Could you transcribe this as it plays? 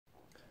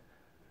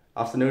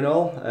Afternoon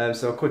all,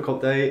 so a quick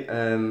update.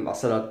 I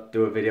said I'd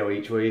do a video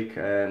each week,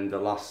 and the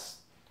last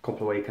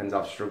couple of weekends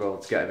I've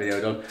struggled to get a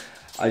video done.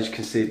 As you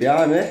can see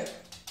behind me,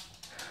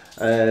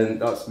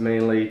 that's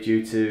mainly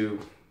due to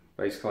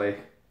basically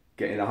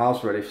getting the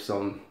house ready for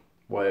some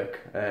work.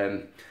 Yeah,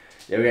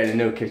 we're getting a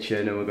new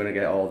kitchen and we're going to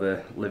get all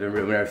the living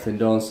room and everything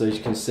done. So as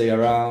you can see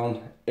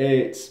around,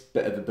 it's a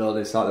bit of a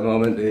building site at the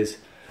moment. There's,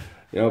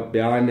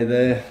 behind me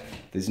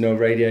there's no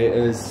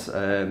radiators.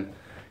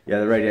 Yeah,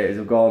 the radiators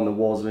have gone, the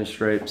walls have been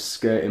stripped,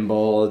 skirting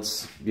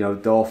boards,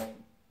 door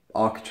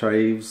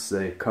architraves,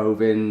 the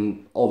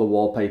coving, all the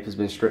wallpaper's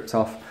been stripped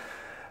off.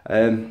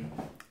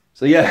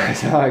 So yeah,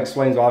 so that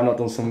explains why I've not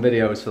done some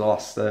videos for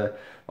the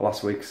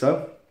last week or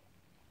so.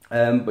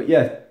 But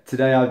yeah,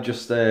 today I've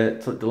just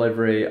took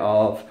delivery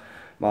of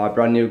my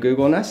brand new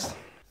Google Nest.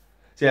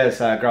 So yeah,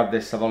 so I grabbed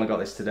this, I've only got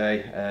this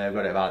today. I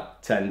got it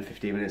about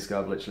 10-15 minutes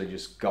ago. I've literally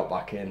just got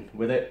back in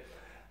with it.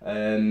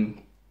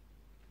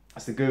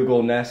 It's the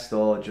Google Nest,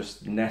 or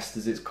just Nest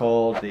as it's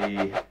called,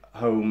 the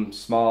home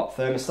smart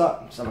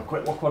thermostat. Let's have a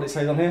quick look what it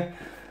says on here.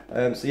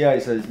 So yeah,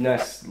 it says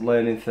Nest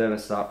learning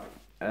thermostat.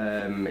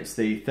 It's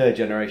the third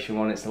generation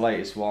one, it's the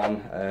latest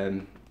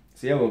one.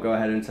 So yeah, we'll go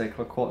ahead and take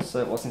a look what's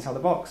inside the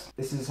box.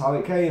 This is how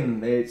it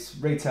came. It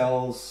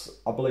retails,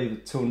 I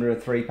believe,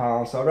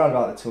 £203, so around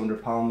about the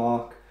 £200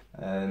 mark.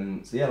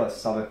 So yeah,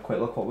 let's have a quick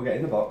look what we get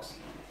in the box.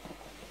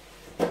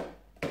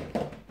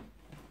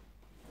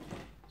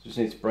 Just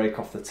need to break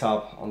off the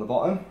tab on the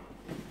bottom.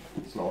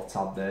 There's a little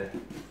tab there.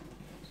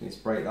 Just need to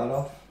break that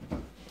off.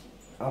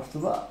 After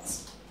that,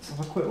 let's have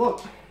a quick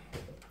look.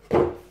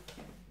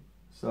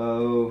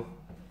 So,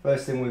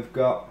 first thing we've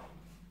got,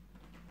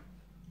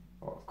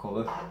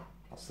 cover,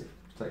 that's the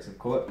protective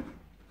cover,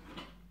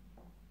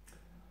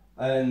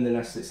 and the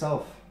Nest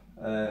itself.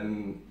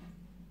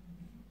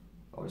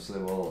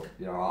 Obviously,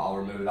 I'll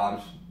remove that.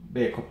 It'll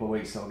be a couple of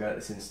weeks till I'll get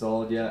this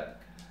installed yet.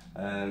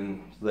 So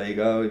there you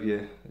go,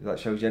 if that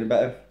shows you any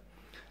better.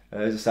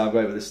 As I said, I've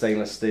got it with the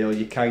stainless steel.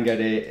 You can get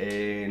it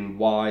in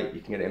white,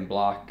 you can get it in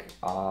black,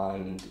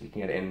 and you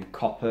can get it in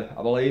copper,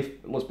 I believe.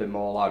 It looks a bit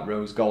more like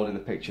rose gold in the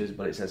pictures,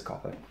 but it says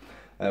copper.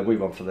 We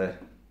went for the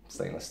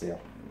stainless steel.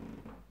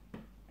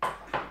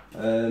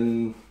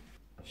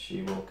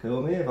 She will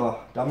kill me if I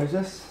damage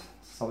this.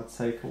 Let's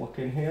have a take a look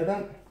in here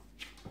then.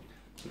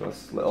 So we've got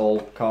this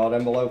little card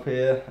envelope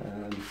here.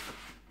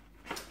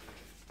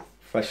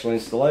 Professional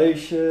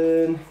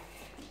installation.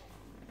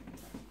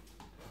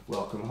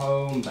 Welcome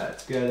home, better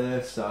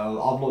together.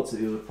 So I've looked at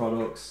the other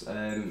products.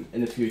 In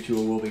the future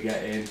we will be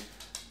getting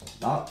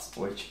that,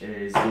 which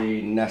is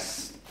the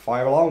Nest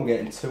fire alarm. We're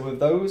getting 2 of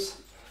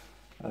those,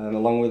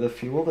 along with a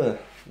few other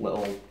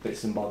little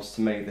bits and bobs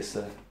to make this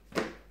a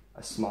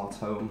smart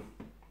home.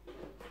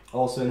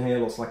 Also in here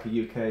looks like a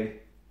UK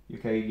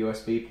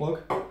USB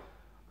plug.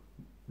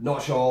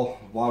 Not sure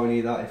why we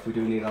need that, if we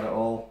do need that at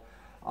all.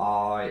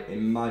 I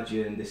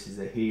imagine this is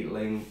a heat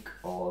link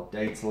or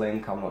data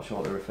link. I'm not sure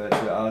what they refer to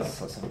it as.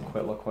 Let's have a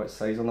quick look what it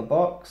says on the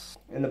box.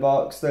 In the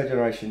box, third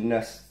generation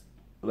Nest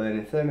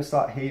learning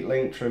thermostat, heat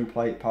link, trim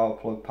plate, power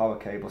plug, power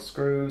cable,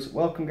 screws,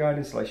 welcome guide,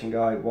 installation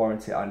guide,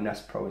 warranty, and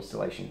Nest Pro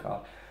installation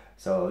card.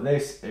 So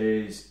this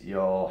is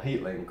your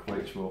heat link,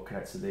 which will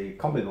connect to the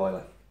combi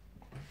boiler.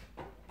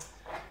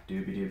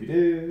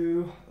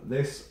 Doobie-doobie-doo.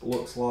 This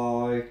looks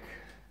like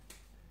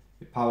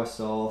the power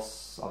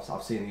source.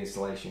 I've seen the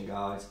installation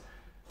guides.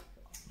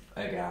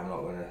 Again, I'm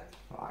not going to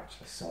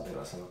actually sod it.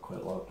 Let's have a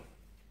quick look.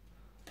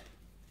 So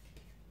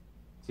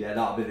yeah,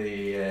 that'll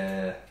be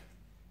the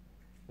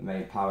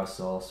main power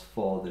source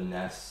for the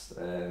Nest.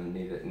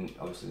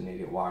 Obviously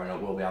need it wiring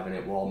up. We'll be having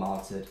it wall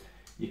mounted.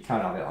 You can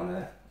have it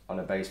on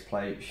a base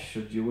plate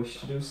should you wish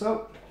to do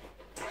so.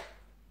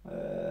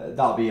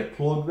 That'll be a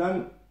plug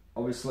then.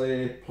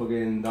 Obviously,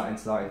 plugging that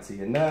into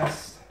your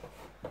Nest.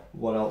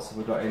 What else have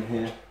we got in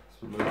here?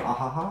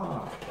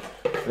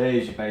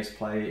 There's your base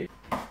plate.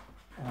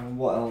 And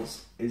what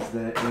else is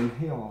there in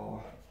here?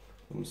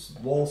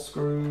 Some wall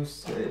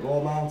screws to get it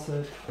wall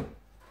mounted.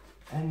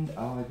 And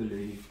I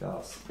believe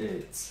that's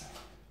it.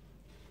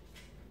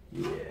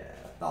 Yeah,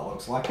 that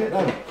looks like it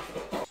then.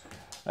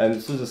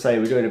 So as I say,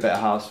 we're doing a bit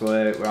of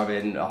housework. We're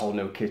having a whole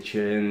new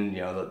kitchen.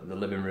 The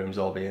living room's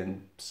all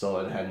being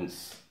sorted,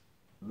 hence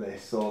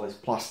all this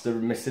plaster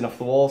missing off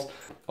the walls,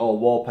 or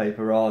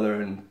wallpaper rather,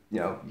 and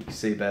you can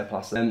see bare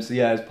plaster. So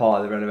yeah, as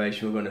part of the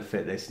renovation, we're going to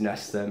fit this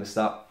Nest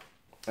thermostat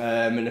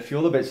and a few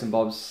other bits and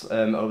bobs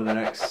over the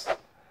next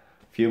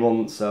few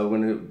months. So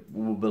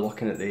we'll be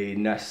looking at the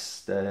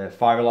Nest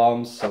fire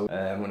alarms. So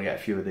I'm going to get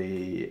a few of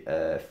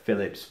the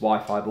Philips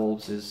Wi-Fi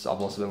bulbs, as I've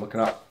also been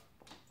looking at.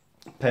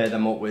 Pair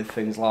them up with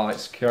things like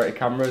security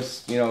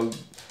cameras,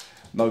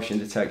 motion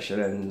detection,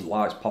 and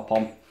lights pop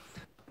on.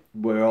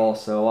 We're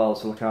also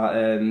looking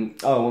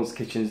at, once the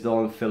kitchen's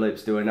done,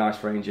 Philips do a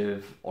nice range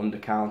of under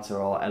counter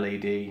or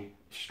LED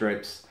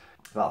strips.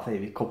 I think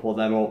if you couple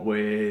them up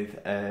with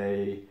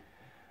a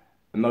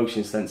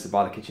motion sensor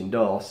by the kitchen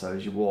door, so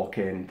as you walk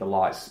in, the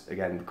lights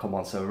again come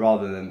on. So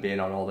rather than being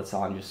on all the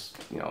time, just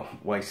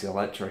wasting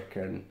electric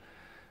and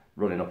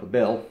running up a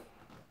bill,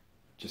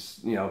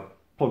 just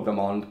plug them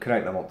on,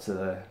 connect them up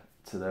to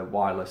the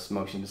wireless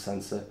motion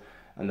sensor,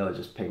 and they'll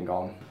just ping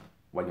on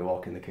when you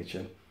walk in the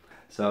kitchen.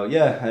 So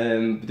yeah,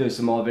 we're doing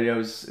some more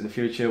videos in the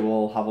future.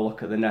 We'll have a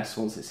look at the Nest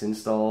once it's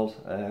installed,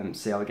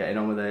 see how we're getting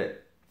on with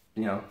it,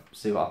 you know,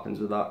 see what happens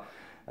with that.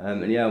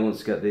 And yeah, once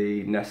we get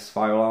the Nest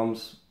fire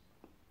alarms,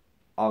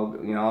 I'll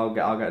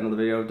get another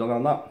video done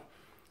on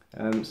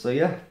that. So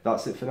yeah,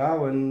 that's it for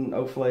now, and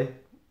hopefully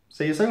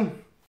see you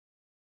soon.